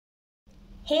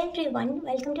Hey everyone,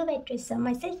 welcome to Veterinary.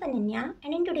 Myself Ananya,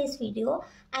 and in today's video,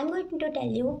 I'm going to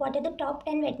tell you what are the top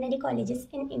 10 veterinary colleges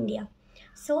in India.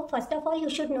 So first of all, you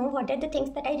should know what are the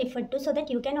things that I referred to so that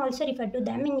you can also refer to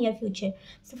them in near future.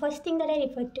 So first thing that I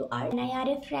referred to are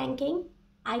NIRF ranking,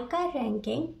 ICAR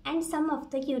ranking, and some of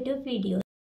the YouTube videos.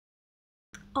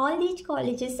 All these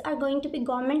colleges are going to be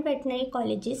government veterinary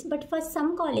colleges, but for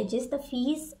some colleges the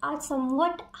fees are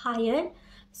somewhat higher.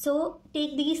 So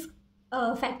take these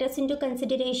factors into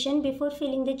consideration before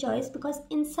filling the choice, because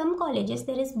in some colleges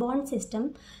there is bond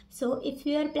system. So if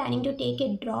you are planning to take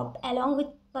a drop along with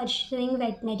pursuing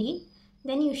veterinary,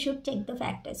 then you should check the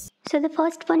factors. So the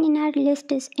first one in our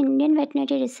list is Indian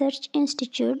Veterinary Research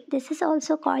Institute. This is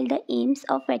also called the AIIMS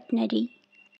of veterinary.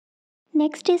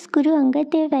 Next is Guru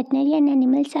Angad Dev Veterinary and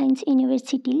Animal Science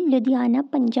University,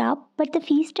 Ludhiana, Punjab, but the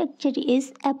fee structure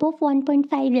is above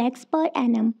 1.5 lakhs per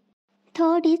annum.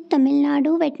 Third is Tamil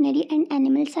Nadu Veterinary and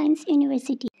Animal Science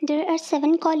University. There are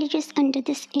 7 colleges under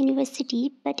this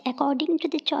university, but according to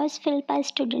the choice filled by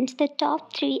students, the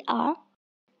top 3 are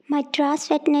Madras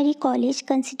Veterinary College,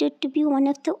 considered to be one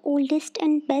of the oldest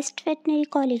and best veterinary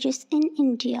colleges in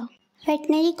India.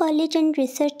 Veterinary College and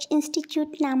Research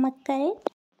Institute, Namakkal.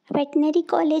 Veterinary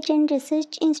College and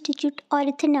Research Institute,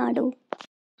 Uttarakhand.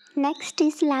 Next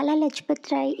is Lala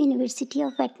Lajpat Rai University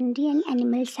of Veterinary and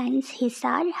Animal Science,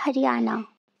 Hisar, Haryana.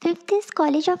 Fifth is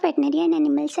College of Veterinary and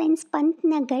Animal Science,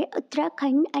 Pantnagar,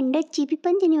 Uttarakhand, under G.P.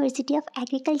 Pant University of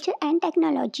Agriculture and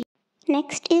Technology.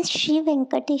 Next is Sri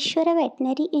Venkateshwara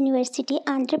Veterinary University,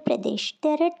 Andhrapradesh.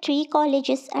 There are 3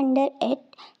 colleges under it,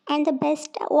 and the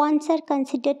best ones are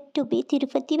considered to be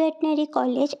Tirupati Veterinary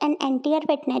College and NTR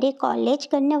Veterinary College,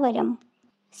 Gannavaram.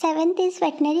 7th is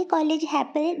Veterinary College,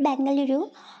 Hebbal,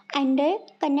 Bengaluru, under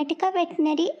Karnataka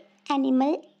Veterinary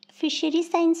Animal Fishery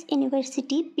Science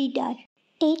University, Bidar.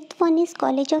 8th one is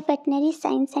College of Veterinary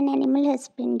Science and Animal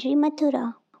Husbandry,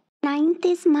 Mathura. 9th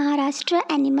is Maharashtra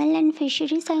Animal and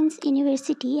Fishery Science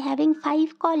University, having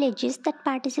 5 colleges that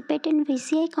participate in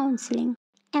VCI counselling.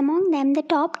 Among them, the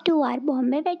top 2 are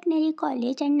Bombay Veterinary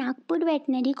College and Nagpur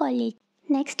Veterinary College.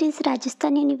 Next is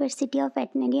Rajasthan University of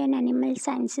Veterinary and Animal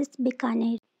Sciences,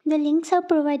 Bikaner. The links are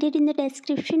provided in the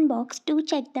description box. Do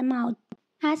check them out.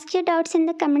 Ask your doubts in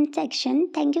the comment section.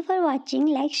 Thank you for watching.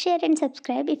 Like, share and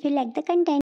subscribe if you like the content.